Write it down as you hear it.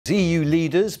EU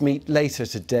leaders meet later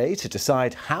today to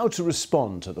decide how to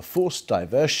respond to the forced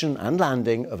diversion and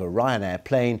landing of a Ryanair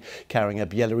plane carrying a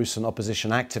Belarusian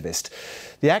opposition activist.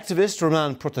 The activist,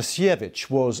 Roman Protasevich,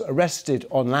 was arrested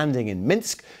on landing in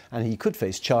Minsk and he could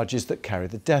face charges that carry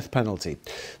the death penalty.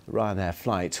 The Ryanair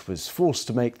flight was forced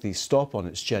to make the stop on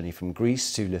its journey from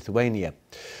Greece to Lithuania.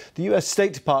 The US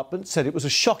State Department said it was a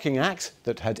shocking act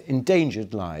that had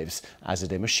endangered lives.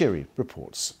 Azadeh Mashiri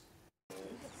reports.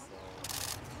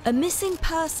 A missing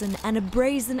person and a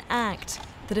brazen act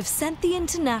that have sent the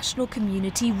international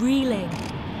community reeling.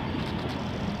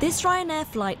 This Ryanair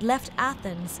flight left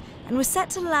Athens and was set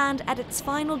to land at its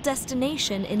final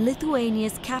destination in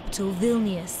Lithuania's capital,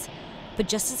 Vilnius. But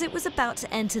just as it was about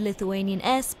to enter Lithuanian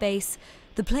airspace,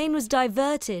 the plane was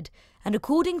diverted and,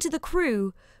 according to the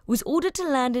crew, was ordered to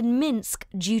land in Minsk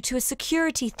due to a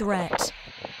security threat.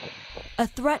 A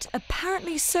threat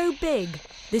apparently so big,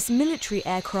 this military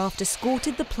aircraft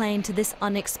escorted the plane to this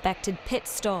unexpected pit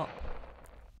stop.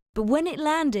 But when it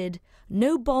landed,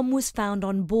 no bomb was found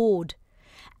on board,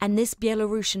 and this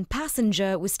Belarusian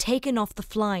passenger was taken off the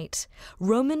flight.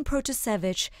 Roman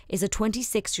Protasevich is a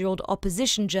 26-year-old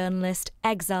opposition journalist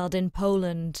exiled in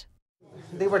Poland.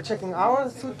 They were checking our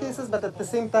suitcases, but at the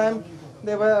same time,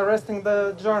 they were arresting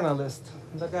the journalist,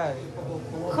 the guy.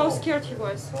 How scared he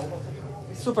was?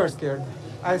 Super scared.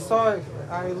 I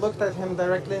looked at him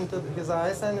directly into his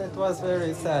eyes and it was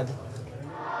very sad.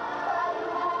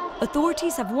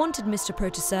 Authorities have wanted Mr.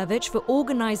 Protasevich for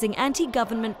organising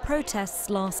anti-government protests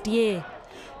last year.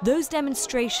 Those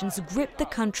demonstrations gripped the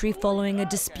country following a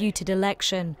disputed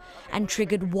election and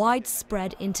triggered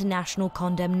widespread international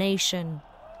condemnation.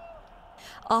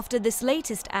 After this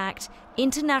latest act,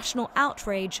 international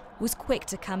outrage was quick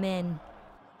to come in.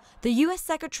 The US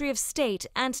Secretary of State,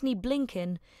 Antony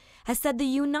Blinken, has said the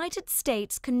United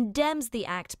States condemns the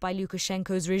act by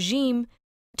Lukashenko's regime,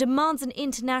 demands an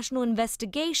international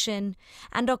investigation,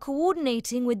 and are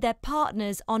coordinating with their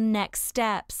partners on next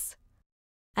steps.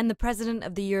 And the President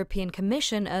of the European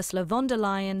Commission, Ursula von der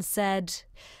Leyen, said,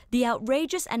 "The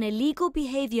outrageous and illegal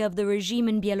behaviour of the regime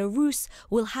in Belarus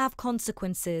will have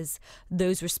consequences.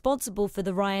 Those responsible for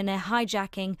the Ryanair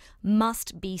hijacking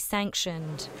must be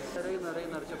sanctioned."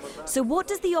 So what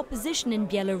does the opposition in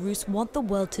Belarus want the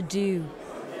world to do?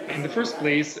 In the first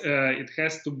place, it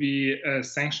has to be a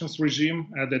sanctions regime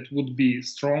that would be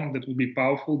strong, that would be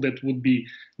powerful, that would be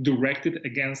directed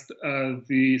against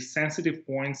the sensitive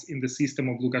points in the system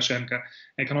of Lukashenko,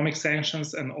 economic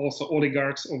sanctions and also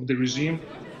oligarchs of the regime.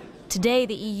 Today,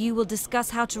 the EU will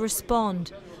discuss how to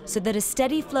respond so that a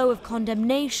steady flow of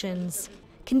condemnations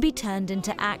can be turned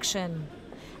into action.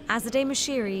 Azadeh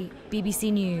Mashiri,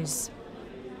 BBC News.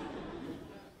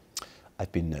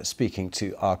 I've been speaking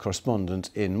to our correspondent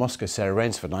in Moscow, Sarah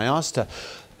Rainsford, and I asked her,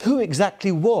 who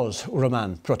exactly was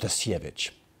Roman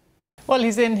Protasevich? Well,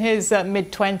 he's in his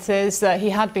mid-20s. He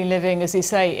had been living, as you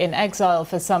say, in exile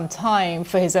for some time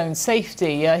for his own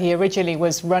safety. He originally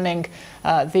was running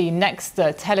the Next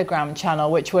Telegram channel,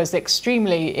 which was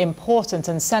extremely important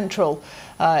and central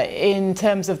in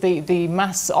terms of the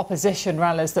mass opposition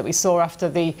rallies that we saw after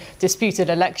the disputed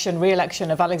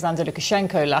re-election of Alexander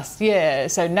Lukashenko last year.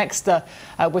 So Next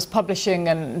was publishing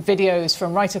videos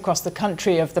from right across the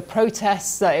country of the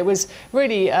protests. It was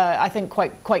really, I think,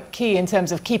 quite key in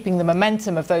terms of keeping the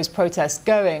momentum of those protests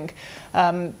going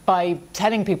by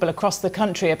telling people across the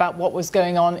country about what was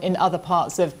going on in other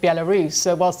parts of Belarus.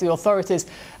 So whilst the authorities'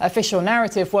 official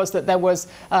narrative was that there was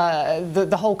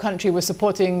the whole country was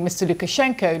supporting Mr.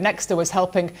 Lukashenko, Nexta was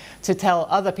helping to tell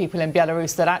other people in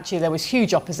Belarus that actually there was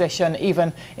huge opposition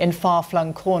even in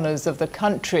far-flung corners of the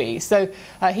country. So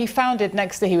he founded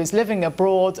Nexta, he was living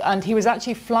abroad, and he was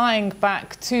actually flying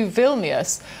back to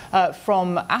Vilnius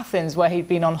from Athens, where he'd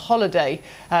been on holiday.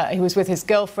 He was with his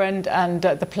girlfriend, and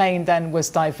the plane then was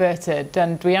diverted.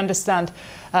 And we understand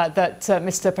that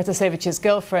Mr. Protasevich's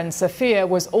girlfriend, Sofia,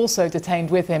 was also detained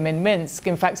with him in Minsk.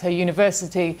 In fact, her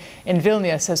university in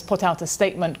Vilnius has put out a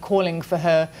statement calling for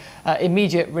her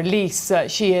immediate release.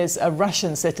 She is a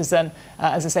Russian citizen.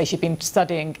 As I say, she'd been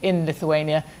studying in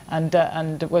Lithuania and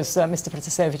was Mr.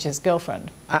 Protasevich's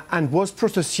girlfriend. And was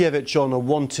Protasevich on a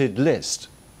wanted list?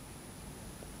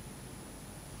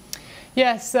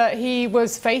 Yes, he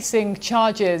was facing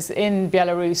charges in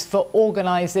Belarus for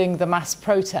organising the mass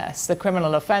protests, a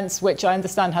criminal offence which I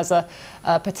understand has a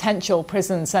potential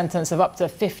prison sentence of up to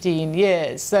 15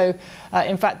 years. So,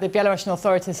 in fact, the Belarusian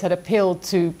authorities had appealed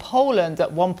to Poland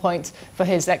at one point for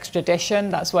his extradition.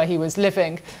 That's where he was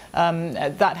living.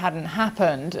 That hadn't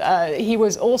happened. He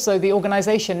was also, the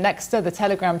organisation Nexta, the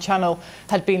Telegram channel,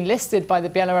 had been listed by the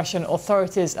Belarusian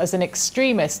authorities as an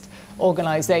extremist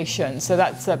organisation. So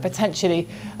that's potentially potentially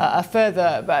a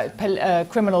further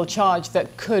criminal charge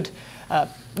that could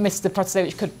Mr.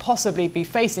 Protasevich could possibly be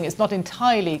facing. It's not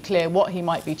entirely clear what he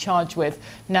might be charged with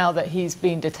now that he's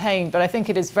been detained, but I think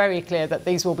it is very clear that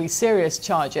these will be serious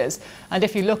charges. And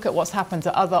if you look at what's happened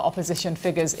to other opposition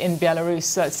figures in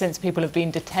Belarus since people have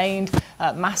been detained,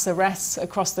 mass arrests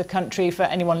across the country for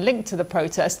anyone linked to the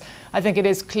protest, I think it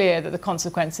is clear that the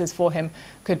consequences for him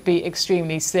could be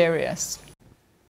extremely serious.